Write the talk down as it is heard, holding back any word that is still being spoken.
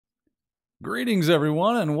Greetings,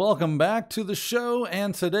 everyone, and welcome back to the show.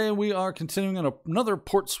 And today we are continuing on another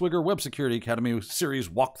PortSwigger Web Security Academy series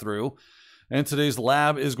walkthrough. And today's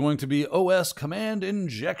lab is going to be OS command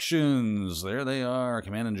injections. There they are,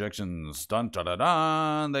 command injections. Dun dun dun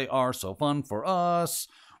dun. They are so fun for us.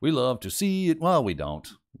 We love to see it. Well, we don't.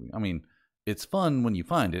 I mean, it's fun when you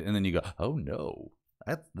find it, and then you go, "Oh no,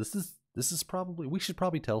 this is probably we should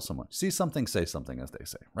probably tell someone. See something, say something," as they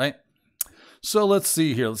say, right? So let's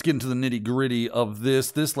see here. Let's get into the nitty-gritty of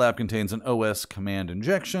this. This lab contains an OS command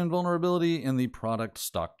injection vulnerability in the product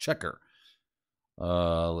stock checker.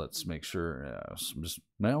 Let's make sure.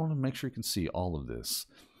 I want to make sure you can see all of this.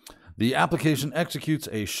 The application executes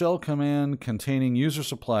a shell command containing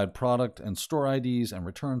user-supplied product and store IDs and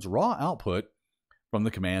returns raw output from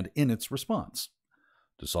the command in its response.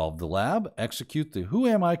 To solve the lab, execute the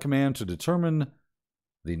whoami command to determine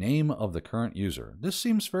the name of the current user. This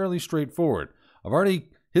seems fairly straightforward. I've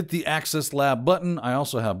already hit the Access Lab button. I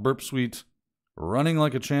also have Burp Suite running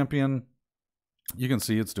like a champion. You can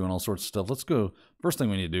see it's doing all sorts of stuff. Let's go. First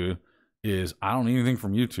thing we need to do is, I don't need anything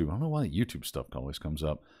from YouTube. I don't know why the YouTube stuff always comes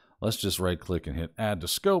up. Let's just right click and hit Add to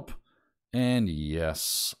Scope. And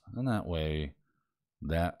yes, and that way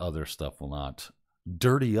that other stuff will not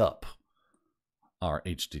dirty up our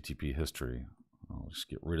HTTP history. I'll just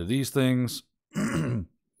get rid of these things.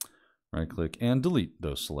 Right click and delete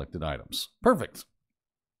those selected items. Perfect.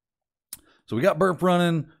 So we got Burp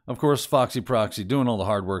running. Of course, Foxy Proxy doing all the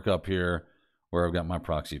hard work up here where I've got my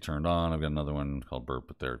proxy turned on. I've got another one called Burp,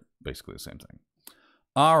 but they're basically the same thing.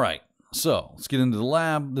 All right. So let's get into the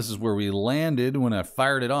lab. This is where we landed when I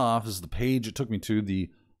fired it off. This is the page it took me to, the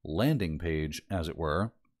landing page, as it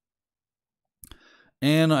were.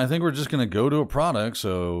 And I think we're just going to go to a product,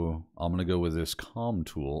 so I'm going to go with this COM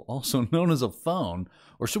tool, also known as a phone.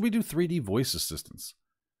 Or should we do 3D voice assistants?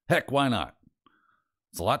 Heck, why not?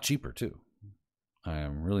 It's a lot cheaper, too. I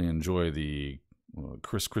really enjoy the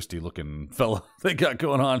Chris Christie-looking fella they got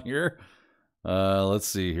going on here. Let's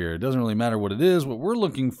see here. It doesn't really matter what it is. What we're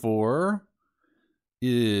looking for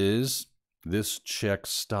is this check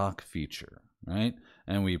stock feature, right?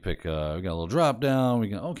 And we pick, we got a little drop down. We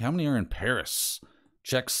go, okay, how many are in Paris?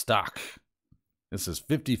 Check stock. This is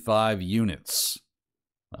 55 units.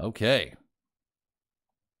 Okay.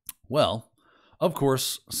 Well, of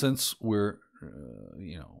course, since we're,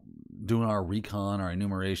 doing our recon, our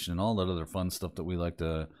enumeration, and all that other fun stuff that we like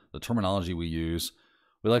to, the terminology we use,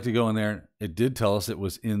 we like to go in there. It did tell us it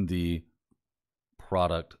was in the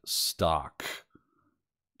product stock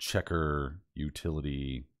checker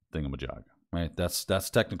utility thingamajig, right? That's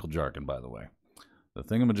technical jargon, by the way. The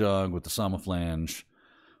thingamajig with the samaflange.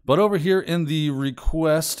 But over here in the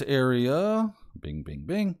request area, bing, bing,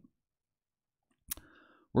 bing,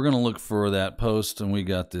 we're going to look for that post, and we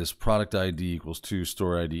got this product ID equals 2,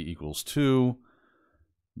 store ID equals 2.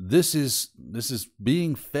 This is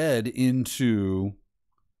being fed into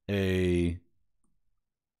a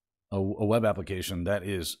web application that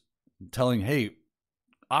is telling, hey,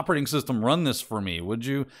 operating system, run this for me, would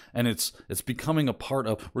you? And it's becoming a part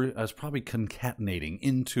of, it's probably concatenating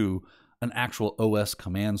into an actual OS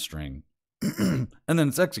command string, and then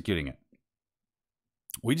it's executing it.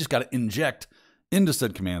 We just got to inject into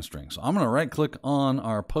said command string. So I'm going to right click on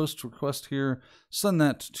our post request here, send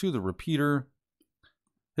that to the repeater,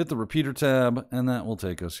 hit the repeater tab, and that will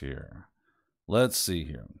take us here. Let's see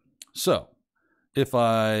here. So if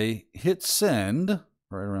I hit send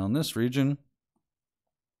right around this region,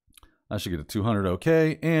 I should get a 200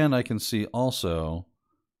 OK, and I can see also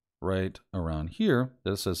right around here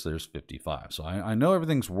that it says there's 55. So I know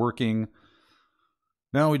everything's working.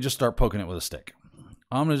 Now we just start poking it with a stick.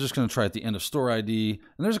 I'm just going to try at the end of store ID,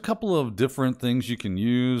 and there's a couple of different things you can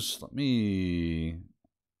use. Let me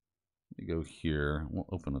go here. We'll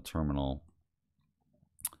open a terminal,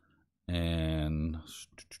 and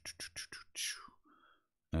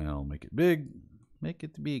I'll make it big. Make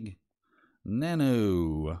it big.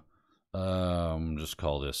 Nano. Just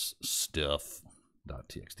call this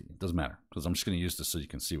stuff.txt. It doesn't matter, because I'm just going to use this so you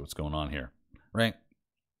can see what's going on here, right?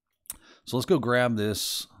 So let's go grab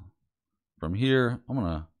this from here. I'm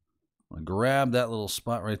gonna grab that little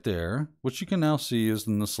spot right there, which you can now see is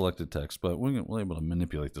in the selected text, but we're able to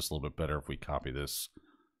manipulate this a little bit better if we copy this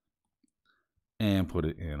and put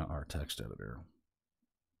it in our text editor.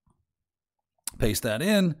 Paste that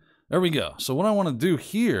in. There we go. So what I want to do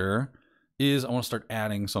here is I want to start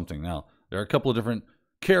adding something. Now, there are a couple of different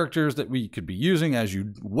characters that we could be using, as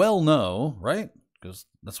you well know, right? Because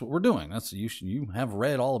that's what we're doing. That's you have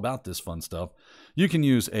read all about this fun stuff. You can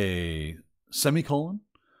use a semicolon.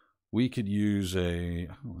 We could use a,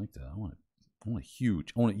 I don't like that. I want it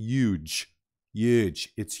huge. I want it huge. Huge.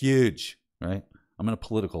 It's huge. right? I'm in a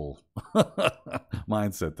political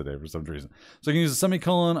mindset today for some reason. So I can use a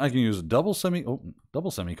semicolon. I can use a double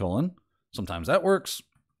semicolon. Sometimes that works.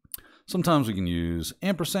 Sometimes we can use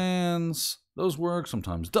ampersands. Those work.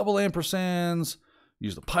 Sometimes double ampersands.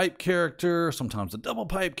 Use the pipe character. Sometimes the double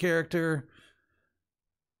pipe character.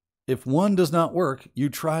 If one does not work, you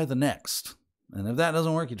try the next. And if that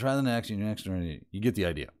doesn't work, you try the next, you get the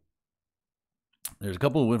idea. There's a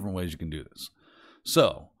couple of different ways you can do this.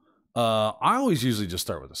 So, I always usually just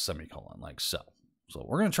start with a semicolon, like so. So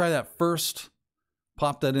we're going to try that first,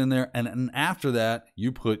 pop that in there, and then after that,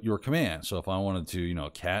 you put your command. So if I wanted to,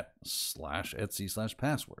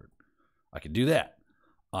 cat/etsy/password, I could do that.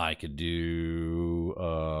 I could do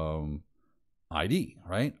ID,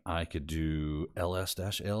 right? I could do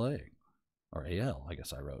ls-la, or al, I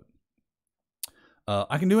guess I wrote.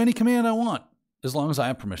 I can do any command I want, as long as I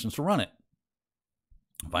have permissions to run it.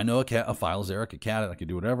 If I know a file is there, I could cat it, I could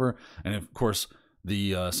do whatever. And of course,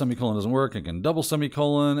 the semicolon doesn't work, I can double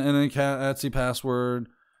semicolon and then cat Etsy password.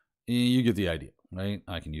 You get the idea, right?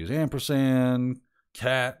 I can use ampersand,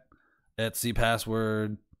 cat, Etsy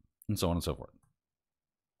password, and so on and so forth.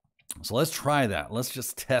 So let's try that. Let's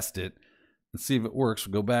just test it and see if it works.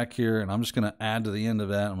 We'll go back here, and I'm just going to add to the end of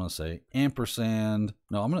that. I'm going to say ampersand.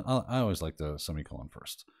 No, I always like the semicolon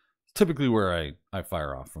first. It's typically where I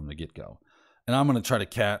fire off from the get-go. And I'm going to try to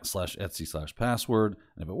cat/Etsy/password.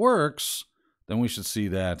 And if it works, then we should see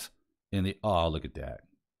that in the, oh, look at that.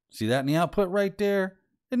 See that in the output right there?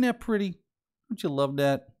 Isn't that pretty? Don't you love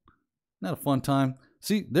that? Isn't that a fun time?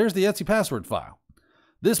 See, there's the Etsy password file.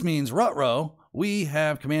 This means, ruh-roh, we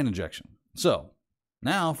have command injection. So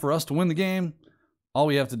now for us to win the game, all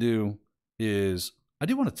we have to do is, I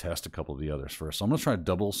do want to test a couple of the others first. So I'm going to try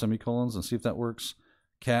double semicolons and see if that works.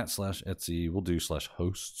 Cat/Etsy, we'll do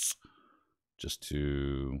 /hosts. Just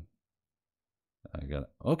to,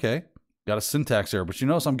 okay, got a syntax error, but you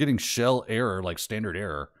notice I'm getting shell error, like standard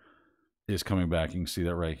error is coming back. You can see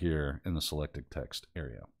that right here in the selected text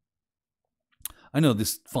area. I know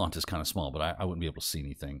this font is kind of small, but I wouldn't be able to see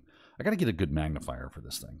anything. I got to get a good magnifier for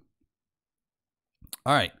this thing.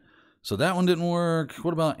 All right, so that one didn't work.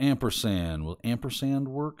 What about ampersand? Will ampersand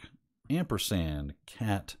work? Ampersand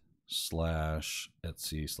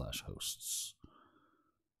cat/Etsy/hosts.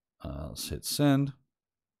 Let's hit send.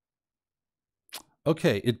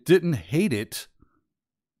 Okay, it didn't hate it,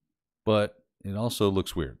 but it also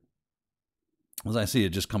looks weird. As I see it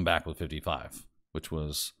just come back with 55, which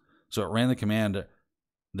was, so it ran the command.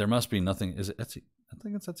 There must be nothing. Is it Etsy? I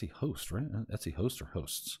think it's Etsy host, right? Etsy host or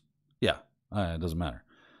hosts? Yeah, it doesn't matter.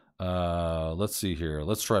 Let's see here.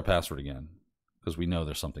 Let's try password again, because we know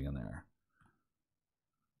there's something in there.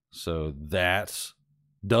 So that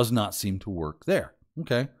does not seem to work there.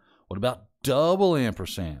 Okay. What about double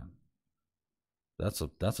ampersand? That's a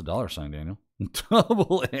 $, Daniel.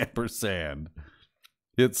 Double ampersand.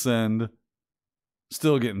 Hit send.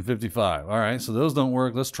 Still getting 55. All right, so those don't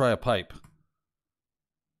work. Let's try a pipe.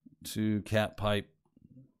 To cat pipe.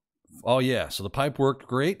 Oh, yeah, so the pipe worked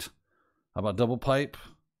great. How about double pipe?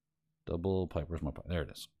 Double pipe. Where's my pipe? There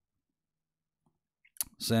it is.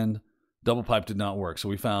 Send. Double pipe did not work. So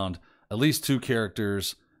we found at least 2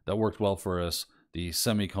 characters that worked well for us. The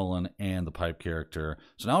semicolon and the pipe character.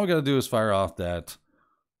 So now all we got to do is fire off that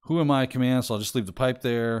who am I command. So I'll just leave the pipe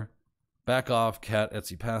there. Back off cat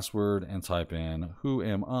Etsy password and type in who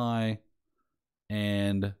am I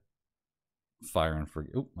and fire and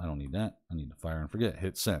forget. Oh, I don't need that. I need to fire and forget.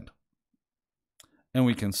 Hit send. And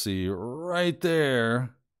we can see right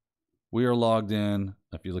there we are logged in.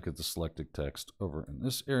 If you look at the selected text over in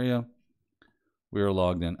this area, we are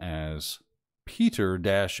logged in as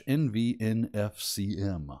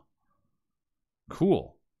Peter-NVNFCM.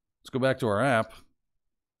 Cool. Let's go back to our app.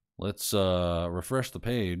 Let's refresh the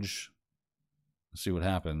page. See what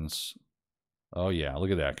happens. Oh yeah,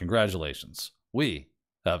 look at that. Congratulations. We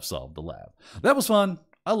have solved the lab. That was fun.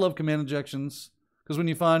 I love command injections because when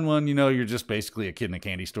you find one, you know you're just basically a kid in a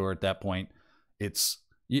candy store at that point.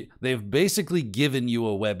 They've basically given you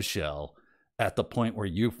a web shell at the point where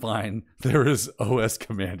you find there is OS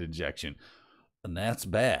command injection. And that's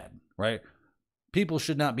bad, right? People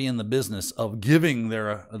should not be in the business of giving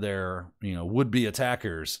their would-be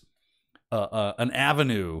attackers an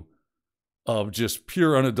avenue of just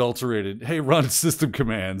pure unadulterated, hey, run system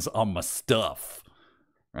commands on my stuff.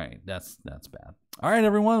 Right? That's bad. All right,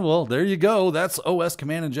 everyone. Well, there you go. That's OS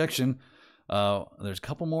command injection. There's a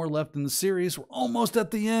couple more left in the series. We're almost at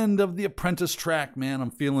the end of the apprentice track, man. I'm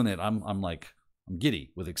feeling it. I'm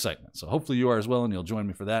giddy with excitement. So hopefully you are as well, and you'll join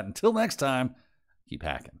me for that. Until next time, keep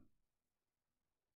hacking.